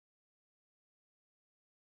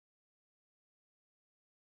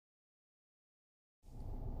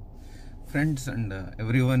Friends and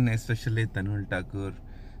everyone, especially Tanul Thakur,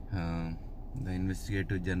 the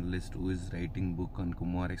investigative journalist who is writing book on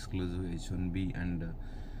Kumar exclusive H1B and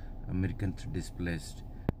Americans displaced.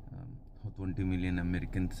 How 20 million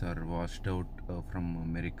Americans are washed out from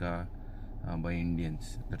America by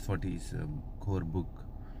Indians. That's what his core book.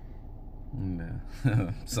 And,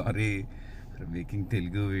 sorry for making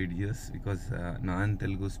Telugu videos because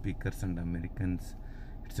non-Telugu speakers and Americans,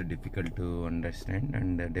 it's difficult to understand,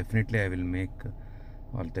 and definitely I will make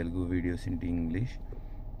all Telugu videos into English.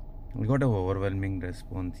 We got an overwhelming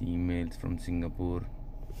response, emails from Singapore,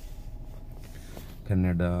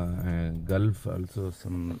 Canada, Gulf also.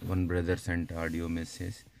 One brother sent audio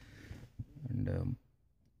message, and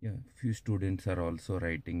yeah, few students are also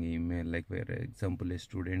writing email, like for example a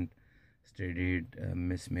student studied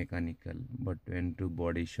MS mechanical but went to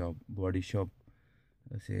body shop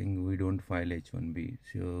saying we don't file H1B,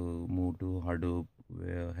 so move to Hadoop,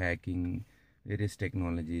 hacking various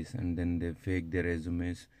technologies, and then they fake their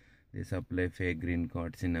resumes. They supply fake green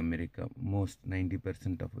cards in America. Most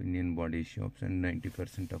 90% of Indian body shops and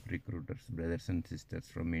 90% of recruiters, brothers and sisters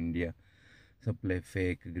from India, supply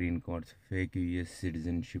fake green cards, fake U.S.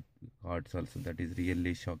 citizenship cards also. That is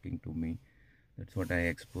really shocking to me. That's what I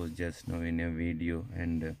exposed just now in a video,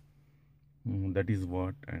 and that is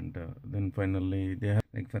what. And then finally they have,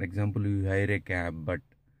 like for example, you hire a cab but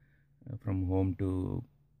from home to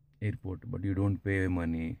airport, but you don't pay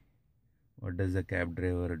money. What does the cab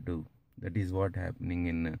driver do? That is what happening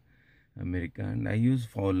in America. And I use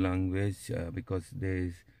foul language because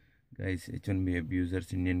there guys, H1B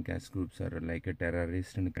abusers, Indian caste groups are like a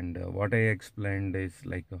terrorist, and what I explained is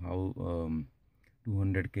like how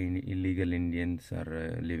 200k illegal Indians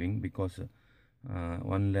are living, because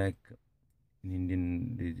 1 lakh in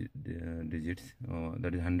Indian digits,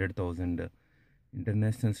 that is 100,000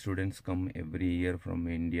 international students come every year from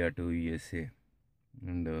India to USA,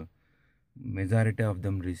 and majority of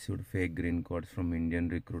them received fake green cards from Indian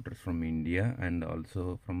recruiters from India and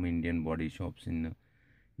also from Indian body shops in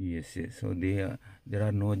USA. So there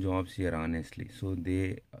are no jobs here, honestly. So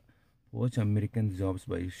they poach American jobs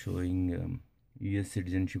by showing US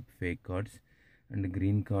citizenship fake cards and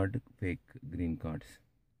green card fake green cards.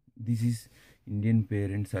 This is Indian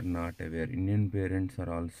parents are not aware. Indian parents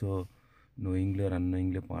are also knowingly or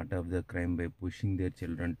unknowingly part of the crime by pushing their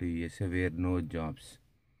children to USA where no jobs.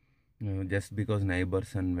 Just because neighbor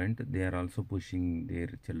son went, they are also pushing their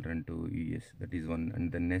children to US. That is one.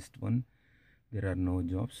 And the next one, there are no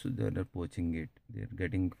jobs, so they are poaching it. They are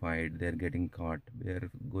getting fired. They are getting caught. They are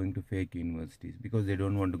going to fake universities because they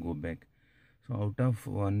don't want to go back. So out of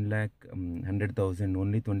 1 lakh 100,000,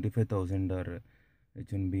 only 25,000 are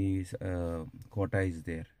H1B's quota is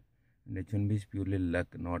there. And H1B is purely luck,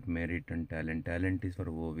 not merit and talent. Talent is for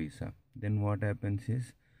O visa. Then what happens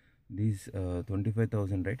is, these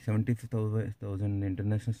 25,000, right, 75,000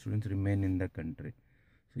 international students remain in the country.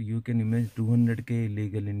 So you can imagine 200k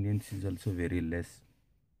illegal Indians is also very less.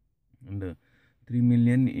 And 3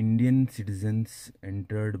 million Indian citizens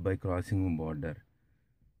entered by crossing a border.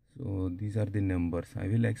 So these are the numbers. I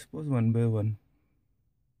will expose one by one.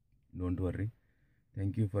 Don't worry.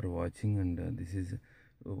 Thank you for watching. And this is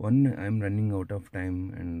one, I'm running out of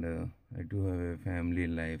time, and I do have a family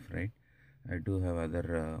life, right? I do have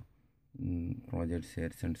other projects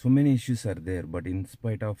here, and so many issues are there, but in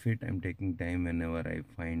spite of it, I'm taking time whenever I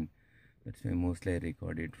find. That's why mostly I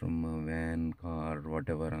record it from a van, car,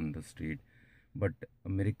 whatever on the street. But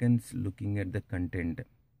Americans looking at the content,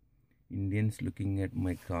 Indians looking at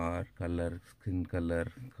my car color, skin color,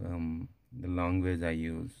 the language I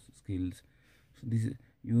use, skills. So this is,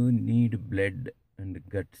 you need blood and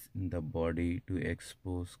guts in the body to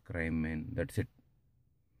expose crime, man. That's it.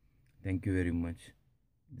 Thank you very much.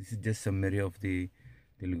 This is just summary of the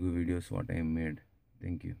Telugu videos what I made.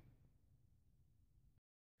 Thank you.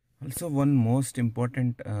 Also, one most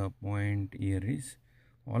important point here is,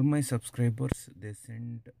 all my subscribers, they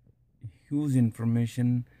send huge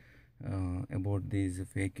information about these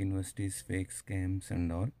fake universities, fake scams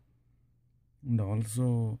and all. And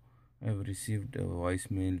also I've received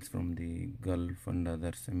voicemails from the Gulf and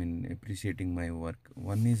others, I mean, appreciating my work.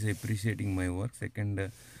 One is appreciating my work,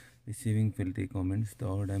 second receiving filthy comments,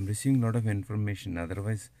 third I'm receiving a lot of information.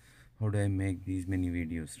 Otherwise, how do I make these many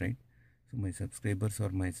videos, right? So my subscribers are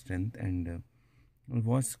my strength, and I'll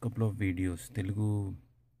watch a couple of videos. Telugu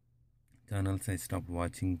channels I stopped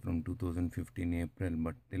watching from 2015 April,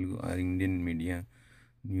 but Telugu or Indian media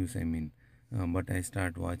news, I mean. But I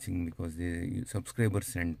start watching because the subscribers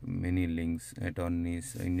sent many links,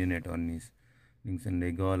 attorneys, Indian attorneys links, and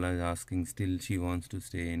they go asking, still she wants to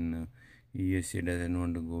stay in U.S.C, doesn't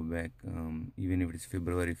want to go back, even if it's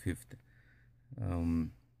February 5th.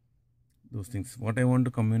 those things. What I want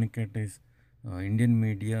to communicate is Indian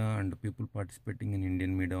media and people participating in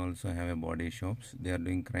Indian media also have a body shops. They are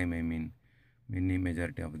doing crime, I mean, many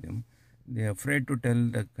majority of them. They are afraid to tell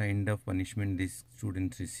the kind of punishment these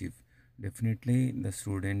students receive. Definitely the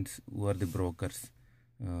students who are the brokers,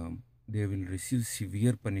 they will receive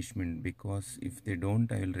severe punishment, because if they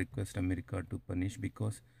don't, I will request America to punish,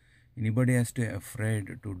 because anybody has to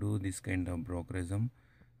afraid to do this kind of brokerism.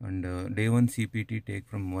 And day one CPT take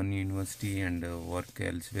from one university and work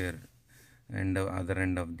elsewhere, and other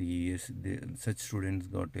end of the years, such students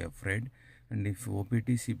got afraid. And if OPT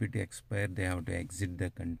CPT expire, they have to exit the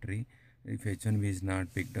country. If H1B is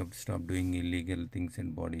not picked up, stop doing illegal things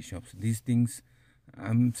and body shops. These things,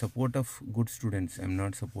 I'm support of good students. I'm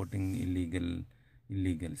not supporting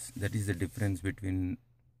illegals. That is the difference between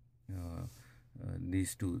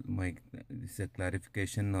these two. This is a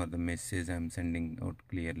clarification or the message I'm sending out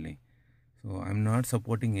clearly. So I'm not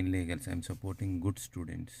supporting illegals. I'm supporting good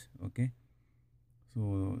students. Okay.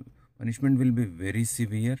 So punishment will be very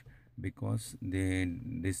severe, because they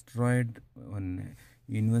destroyed one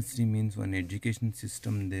university, means one education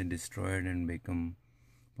system they destroyed, and become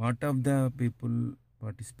part of the people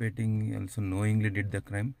participating also knowingly did the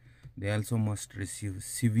crime. They also must receive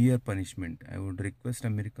severe punishment. I would request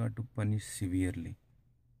America to punish severely.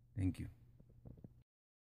 Thank you.